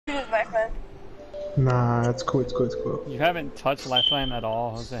Nah, it's cool, it's cool, it's cool. You haven't touched Lifeline at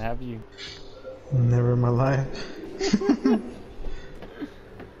all, Jose, have you? Never in my life.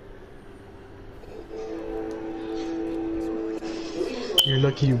 You're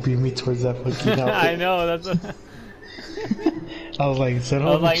lucky you beat me towards that fucking I outfit. know, that's what I was like, son I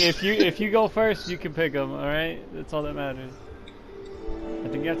was of a like, if you go first, you can pick them, alright? That's all that matters. I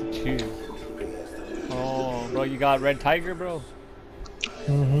think you have to choose. Oh, bro, you got Red Tiger, bro?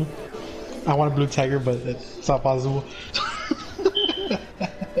 Mm-hmm. I want a blue tiger, but it's not possible.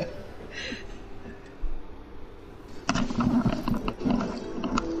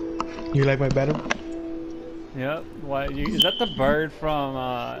 You like my banner? Yep. What? Is that the bird from,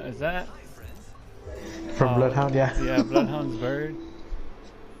 is that? From Bloodhound, yeah. Yeah, Bloodhound's bird.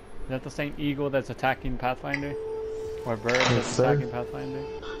 Is that the same eagle that's attacking Pathfinder? Or bird Yes, that's sir. attacking Pathfinder?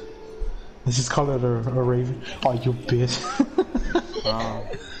 Let's just call it a raven. Oh, you bitch. Oh.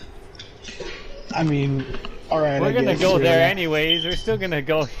 I mean, alright, We're I gonna guess. go there Yeah. anyways. We're still gonna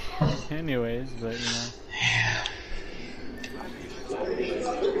go anyways, but you know.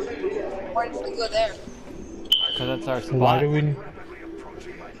 Why did we go there? Cause that's our spot. Why do we...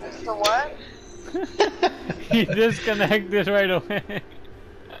 For what? He disconnected right away.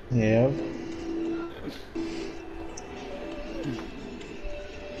 Yep.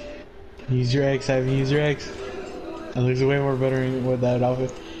 Use your X, Ivan, use your X. It looks way more better with that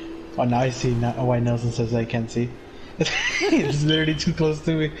outfit. Oh, now I see why Nelson says I can't see. It's literally too close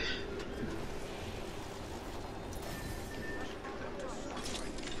to me.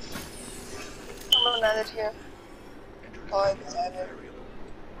 Someone landed here. Oh, it's Evan.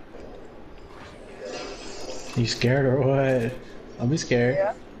 You scared or what? I'll be scared.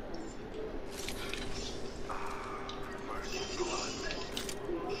 Yeah.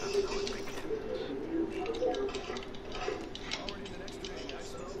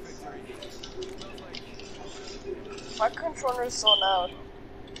 My controller is so loud.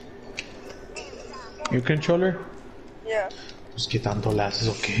 Your controller? Yeah. Just get quitando lazos,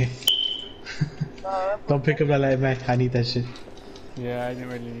 okay? No, Don't pick up that light, man. I need that shit. Yeah, I didn't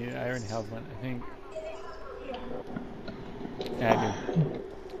really need it. I already have one, I think. Yeah, I do.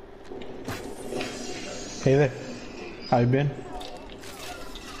 Hey there. How you been?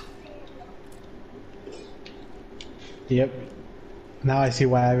 Yep. Now I see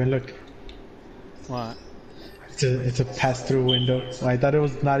why I haven't looked. What? It's a pass-through window. I thought it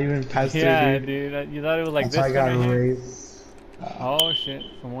was not even pass-through, Yeah, dude. dude. You thought it was like That's this why I got right here? raised. Oh shit!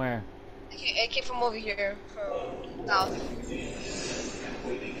 From where? it came from over here, from south.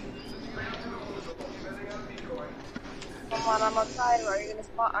 Come on, I'm outside. Are you gonna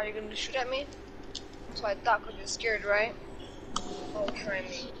spot? Are you gonna shoot at me? That's what I thought, cause you're scared, right? Don't try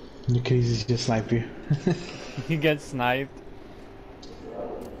me. You can easily just snipe you. You get sniped.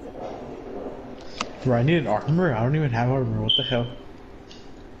 Bro, I need an armor? I don't even have armor. What the hell?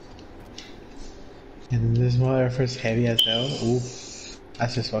 And this motherfucker's heavy as hell. Ooh.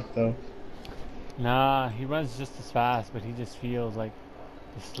 That's just fucked up. Nah, he runs just as fast, but he just feels like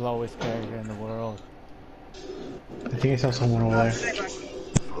the slowest character in the world. I think I saw someone over there.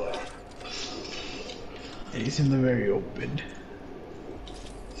 He's in the very open.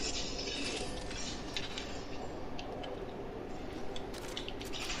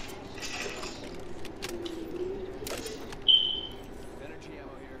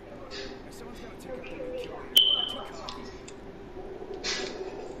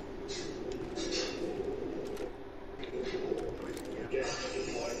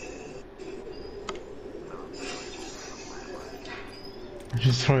 I'm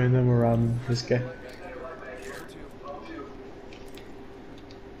just throwing them around this guy.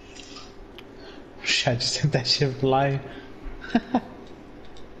 I just sent that shit flying.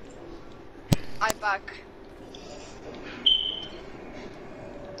 I back.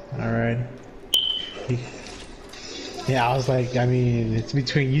 Alright. Yeah, I was like, I mean, it's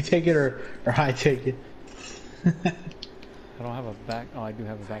between you take it or I take it. I don't have a back. Oh, I do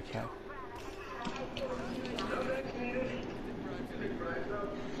have a backpack.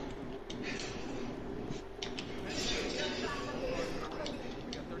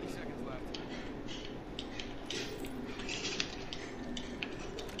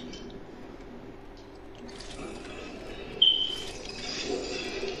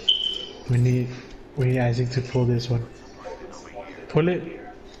 We need Isaac to pull this one. Pull it.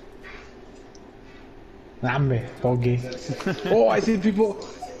 Nambe, bogey. Oh, I see people.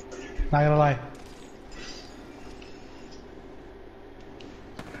 Not gonna lie.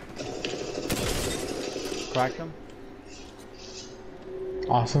 Crack them?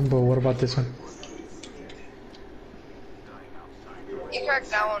 Awesome, but what about this one? You cracked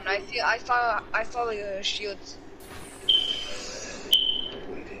down. I saw the shields.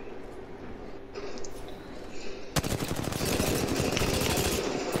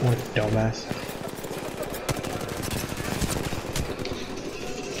 What a dumbass.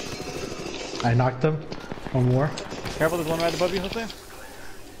 I knocked him. One more. Careful, there's one right above you, Jose.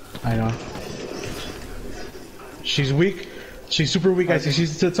 I know. She's weak. She's super weak, guys.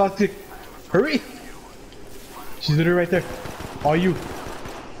 She's still toxic. Hurry! She's literally right there. All you.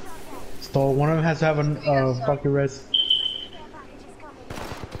 So one of them has to have a fucking res.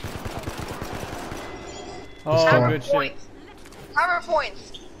 Oh, Power good shit. Points. Power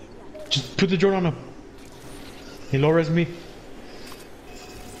points. Just put the drone on him. He low res me.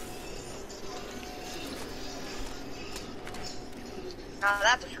 Now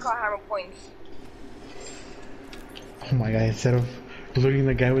that's what you call hammer points. Oh my god, instead of looting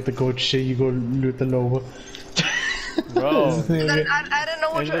the guy with the gold shit, you go loot the Loba. Bro. I didn't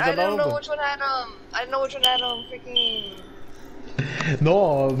know which one. I didn't know Invisible. which one had I didn't know which one had freaking.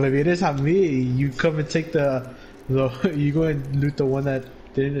 No, baby, it is on me. You come and take the you go and loot the one that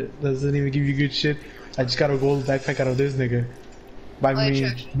doesn't even give you good shit. I just got a gold backpack out of this nigga. By Oh, me,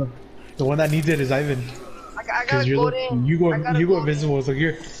 sure. the one that needs it is Ivan. I got Cause a you're golden. you go I got a golden- invisible. So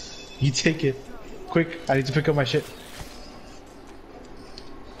here, you take it, quick. I need to pick up my shit.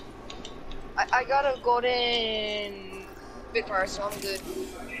 I got a golden big fire, so I'm good.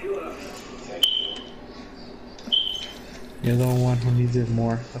 You're the one who needs it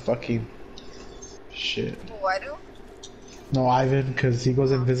more. The fucking shit. Oh, I do. No, Ivan, cause he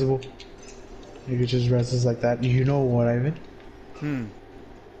goes invisible. You could just rest like that. You know what, Ivan? Hmm.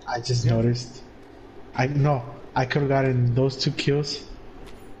 I just noticed. I could have gotten those 2 kills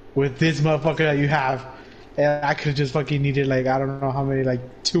with this motherfucker that you have, and I could have just fucking needed like I don't know how many,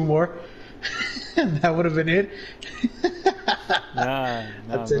 like 2 more. And that would have been it. Nah, I'm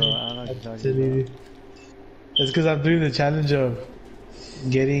bro. telling- I don't know what I'm you're talking telling you. about. It's because I'm doing the challenge of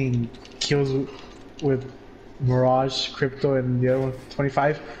getting kills with Mirage, Crypto, and the other one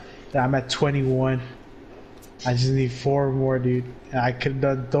 25. And I'm at 21. I just need 4 more, dude. And I could have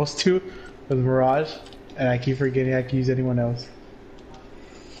done those 2 with Mirage, and I keep forgetting I can use anyone else.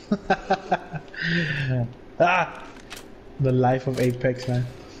 Ah! The life of Apex, man.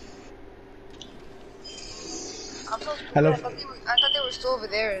 I'm so stupid. Hello. I thought they were still over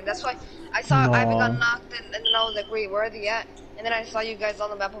there, and that's why I saw No. Ivan got knocked, and then I was like, wait, where are they at? And then I saw you guys on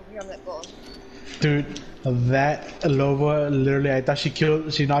the map over here. I'm like, oh. Dude, that Loba, literally, I thought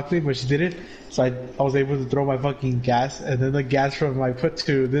she knocked me, but she didn't. So I was able to throw my fucking gas, and then the gas from my put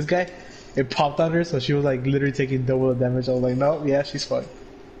to this guy, it popped on her, so she was like literally taking double the damage. I was like, no, yeah, she's fine.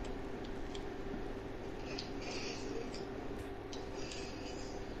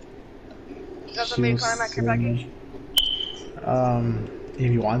 You guys have made a car in my care package?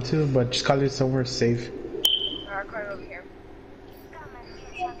 If you want to, but just call it somewhere safe. Our car over here.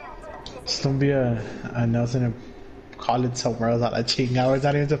 Just don't be a Nelson and call it somewhere else at a cheating hour. It's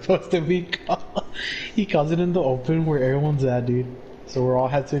not even supposed to be called. He calls it in the open where everyone's at, dude. So we're all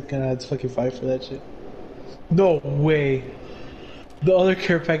gonna have to fucking fight for that shit. No way. The other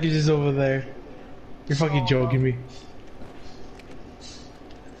care package is over there. You're fucking joking me.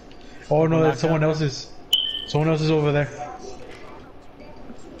 Oh no, that's someone else's. Someone else is over there.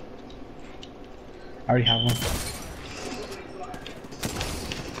 I already have one.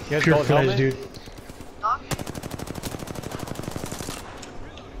 You guys Pure gold flesh, helmet? dude. Knock?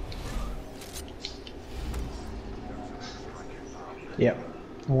 Yep.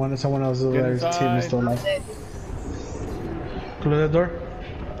 Someone else over Get there. His team is inside. still I'm alive. dead. Close that door.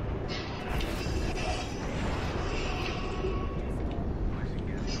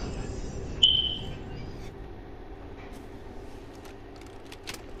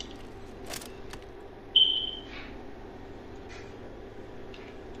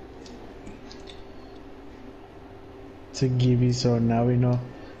 To Gibby, so now we know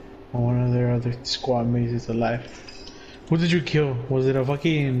one of their other squad mates is alive. Who did you kill? Was it a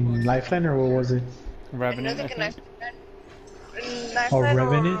fucking lifeline or what was it? Revenant, I Another think. knife. Oh,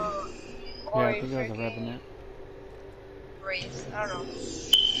 Revenant? Yeah, Or I think that was a freaking Revenant. Wraith. I don't know.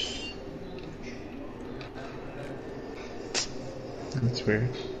 That's weird.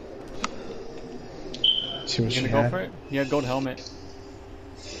 See what You she gonna go had. for it? You had gold helmet.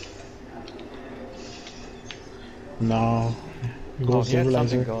 No. Oh, Gold he had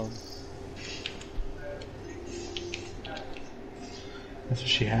something stabilizer. gold. That's what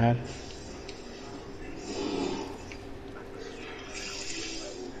she had.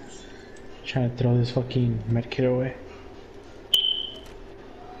 Trying to throw this fucking medkit away.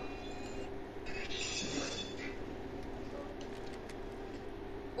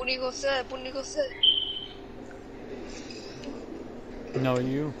 Punigo said. No,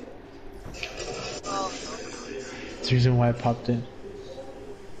 you. Oh, That's the reason why I popped in.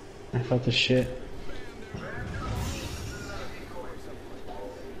 I felt the shit.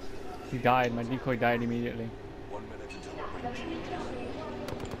 He died. My decoy died immediately.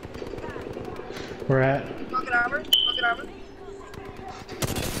 We're at. Rocket armor. Rocket armor.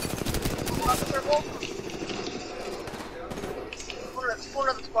 Rocket purple. Full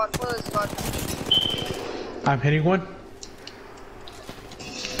of the squad. Full of the squad. I'm hitting one.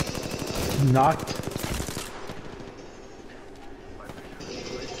 Knocked.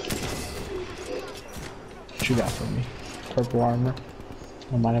 What you got for me? Purple armor.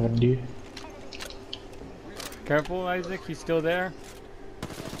 I might have a dude. Careful, Isaac. He's still there.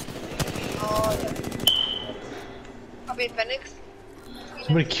 Oh, yeah. Copy Phoenix.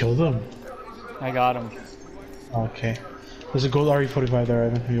 Somebody killed him. I got him. Okay. There's a gold RE45 there,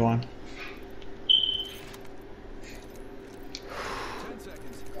 Ivan, if you want.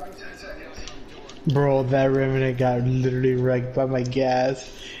 Bro, that Remnant got literally wrecked by my gas.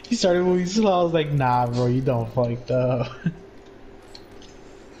 He started moving slow. I was like, nah, bro, you don't fucked up.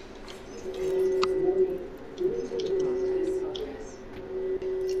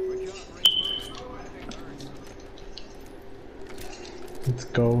 Let's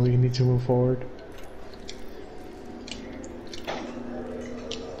go. We need to move forward.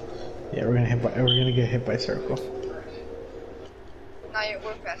 Yeah, we're gonna get hit by circle. Now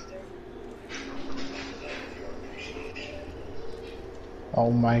we're faster. Oh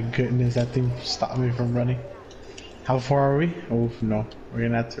my goodness, that thing stopped me from running. How far are we? Oh no, we're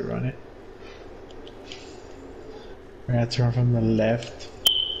gonna have to run it. We're gonna have to run from the left.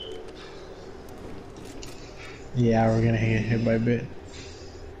 Yeah, we're gonna get hit by a bit.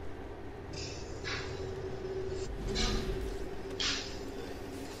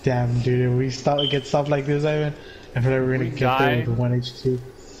 Damn, dude, if we get stopped like this, Ivan, I feel like we're gonna get there with 1 HP.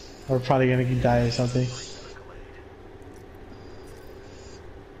 We're probably gonna die or something.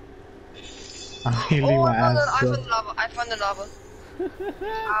 I'm healing my ass. I found the lava. I found the lava.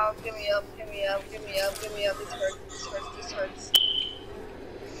 Ow, give me up, give me up, give me up, give me up. This hurts, this hurts, this hurts.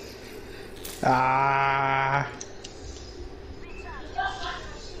 Ah!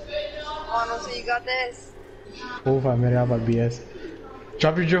 Come on, Jose, you got this. Oof, I made it out by BS.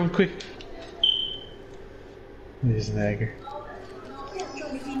 Drop your drone quick. This nagger.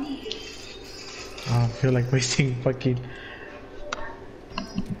 I don't feel like wasting fucking.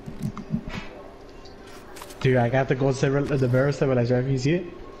 Dude, I got the gold the barrel stabilizer. Have you see it?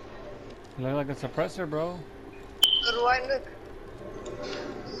 You look like a suppressor, bro. So do I look?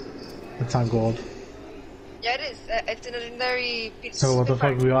 It's not gold. Yeah, it is. It's a legendary piece. So what the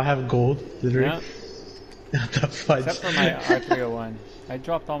fuck? We all have gold, literally. Yeah. What the fudge? Except for my R301. I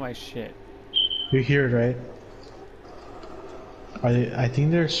dropped all my shit. You hear it, right? Are they? I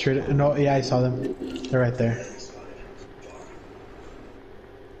think they're straight. No, yeah, I saw them. They're right there.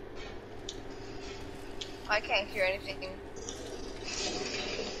 I can't hear anything.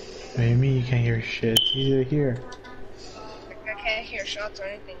 What do you mean you can't hear shit? It's easy to hear. I can't hear shots or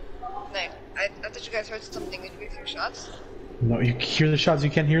anything. No, I thought you guys heard something. Did you guys hear shots? No, you hear the shots. You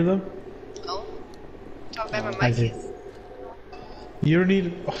can't hear them. No. How bad my I mic did. is. You don't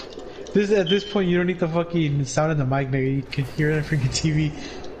need this at this point. You don't need the fucking sound in the mic, nigga. You can hear it on freaking TV.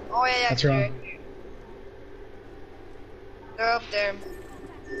 Oh yeah, That's I wrong. can hear it. They're up there.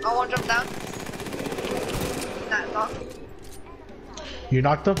 I want to jump down. That knock. You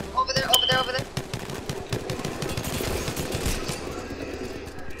knocked them. Over there, over there, over there.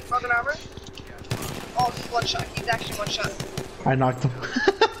 Rocket armor. Oh, he's one shot. He's actually one shot. I knocked them.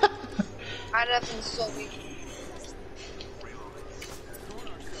 I have been so weak.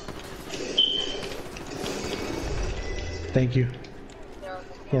 Thank you. No.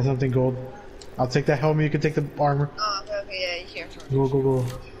 Yeah, something gold. I'll take that helmet. You can take the armor. Oh, okay, yeah, here. Go, go, go.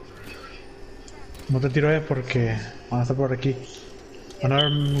 No te tiro porque van a estar por aquí. Another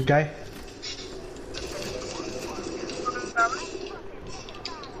guy. Rocket armor.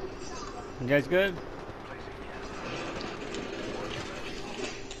 You guys good?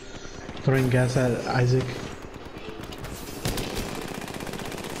 Throwing gas at Isaac.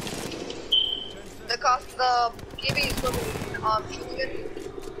 The cost, the GB is probably shooting it.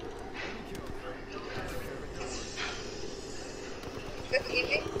 Good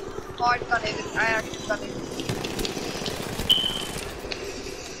GB. Oh, I got it. I actually got it.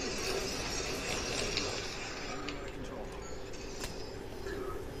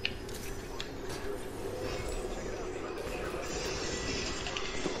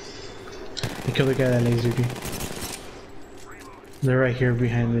 You killed the guy that laser beam. They're right here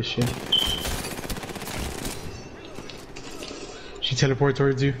behind this shit. She teleported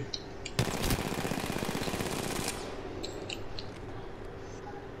towards you.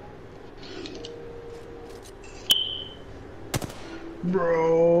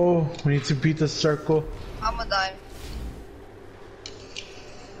 Bro, we need to beat the circle. I'ma die.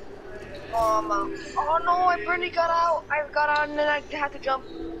 Oh no, I barely got out. I got out and then I had to jump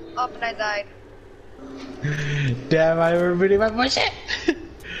up and I died. Damn, I remember reading my bullshit.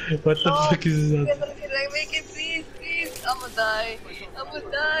 What the fuck is this? Can I make it, please, please? I'ma die. I'ma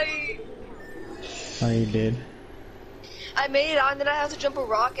die. Oh, you did. I made it out and then I had to jump a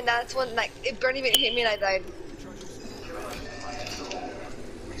rock and that's when like it barely even hit me and I died.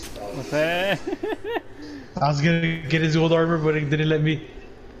 What's that? I was gonna get his gold armor, but it didn't let me.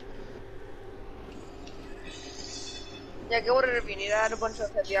 Yeah, get whatever you need. I had a bunch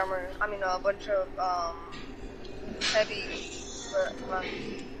of heavy armor. I mean, a bunch of heavy.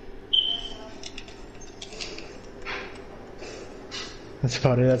 That's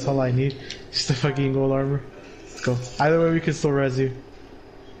about it. That's all I need. Just the fucking gold armor. Let's go. Either way, we can still res you.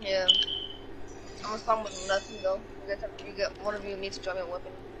 Yeah. I'm gonna spawn with nothing though. You get one of you needs to drop me a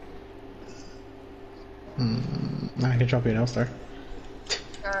weapon. I can drop you an L-star.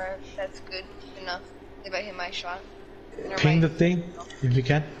 Alright, that's good enough. If I hit my shot. Never Ping mind. the thing, if you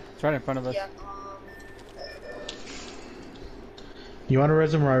can. It's right in front of us. Yeah. You want to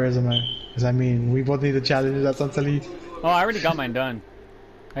res him or I res him? Because I mean, we both need the challenges. That's what I'm telling you. Oh, I already got mine done.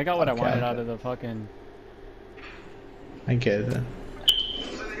 I got what I Okay. wanted out of the fucking. I get it then.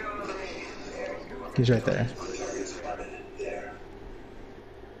 He's right there.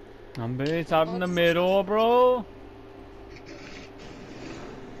 I'm bitch out in the middle, bro.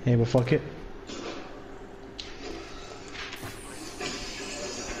 Hey, but fuck it.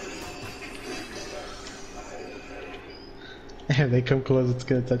 If they come close, it's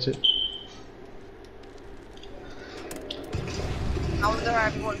gonna touch it. I wonder how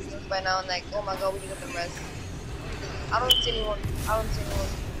everyone's doing by now and like, oh my god, we need them res. I don't see anyone. I don't see anyone.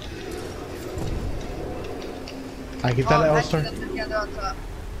 I can tell it, I see All-star. them. Yeah, they're on top.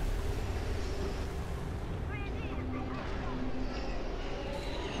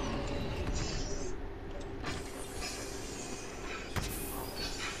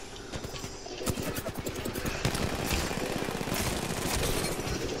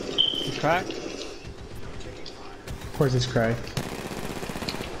 You cracked? Of course it's cracked.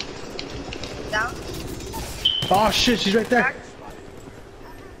 Down. Oh shit, she's right there. Cracked.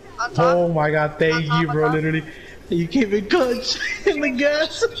 On top. Oh my god, thank On you, top, bro. on top. Literally, you came in clutch in the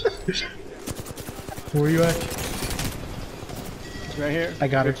gas. Where you at? It's right here. I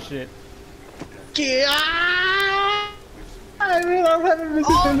got her. Good shit. Yeah. I mean, I'm having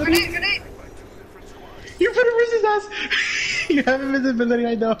Oh, visibility. grenade! You put a resist ass. You have invisibility,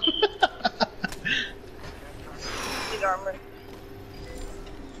 I know. Need armor.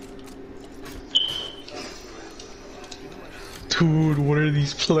 Dude, what are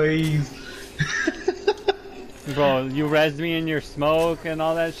these plays? Bro, you rezzed me in your smoke and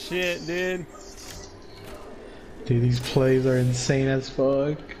all that shit, dude. Dude, these plays are insane as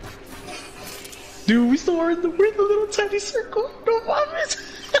fuck. Dude, we still are in the little tiny circle. No promise.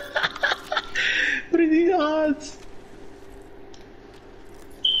 What are these odds?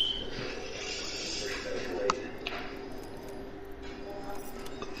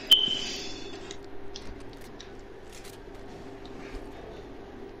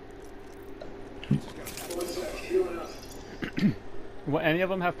 What, any of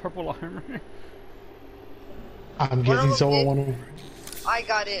them have purple armor? I'm One of guessing them someone did. wanna. I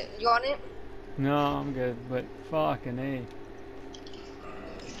got it. You want it? No, I'm good, but fucking A.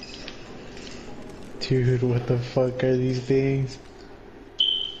 Dude, what the fuck are these things?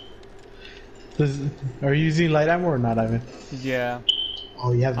 Are you using light ammo or not, Ivan? Yeah.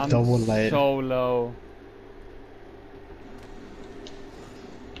 Oh, you have I'm double light. so low.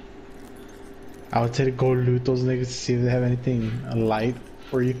 I would say to go loot those niggas to see if they have anything light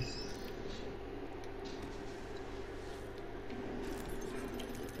for you.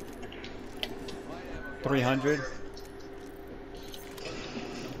 $300.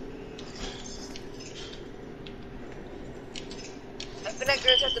 I feel like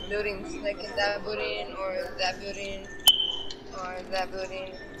there's at the buildings, like in that building or that building or that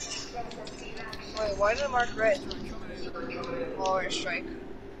building. Wait, why did it mark red? Oh, airstrike.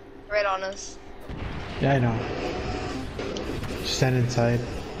 Red on us. Yeah, I know. Just stand inside.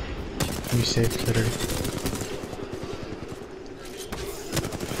 Be safe, literally.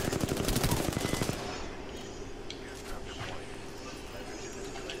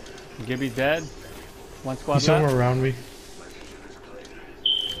 Gibby's dead. One squad He's somewhere left. around me.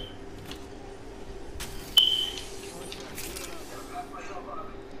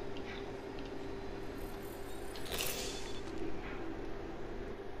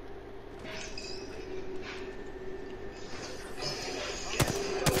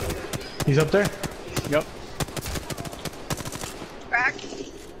 He's up there. Yep. Crack.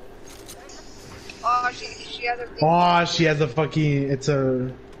 Oh, she has her thing. Oh, she has a fucking. It's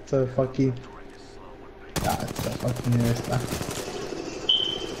a fucking. Ah, it's a fucking.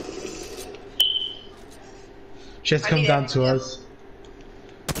 She has to come down to us.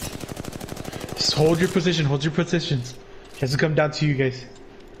 Just hold your position. Hold your positions. She has to come down to you guys.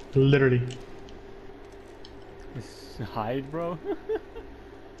 Literally. Just hide, bro.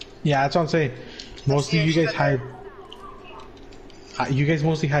 Yeah, that's what I'm saying. Mostly you guys hide. You guys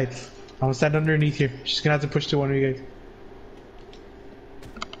mostly hide. I'm gonna stand underneath here. She's gonna have to push to one of you guys.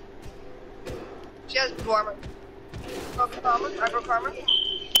 She has blue armor. Agro armor.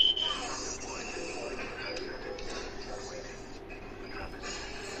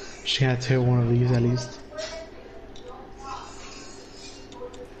 She's gonna have to hit one of these at least.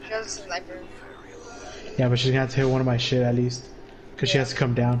 She has a sniper. Yeah, but she's gonna have to hit one of my shit at least. Cause she has to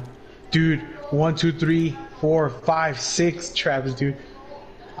come down. Dude, 1, 2, 3, 4, 5, 6 traps, dude.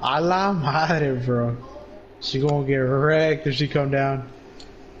 A la madre, bro. She gonna get wrecked if she come down.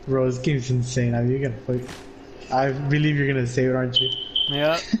 Bro, this game's insane. I mean, you're gonna fight. I believe you're gonna save it, aren't you?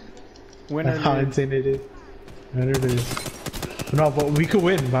 Yeah. Winner. That's how dude. insane it is. Winner it is. No, but we could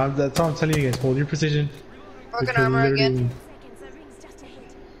win, man. That's all I'm telling you guys. Hold your position. We Broken could armor literally again.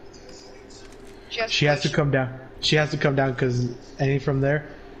 win. She has to come down. She has to come down because any from there,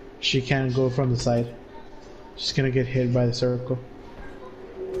 she can't go from the side. She's gonna get hit by the circle.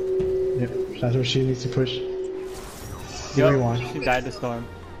 Yep, that's where she needs to push. Give me one. She died to storm.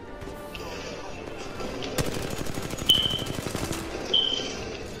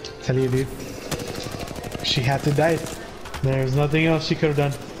 Tell you, dude. She had to die. There's nothing else she could have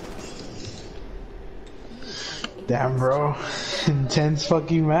done. Damn, bro. Intense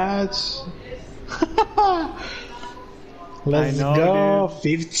fucking match. Let's I know, go.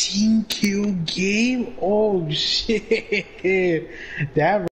 dude. 15 kill game. Oh shit. That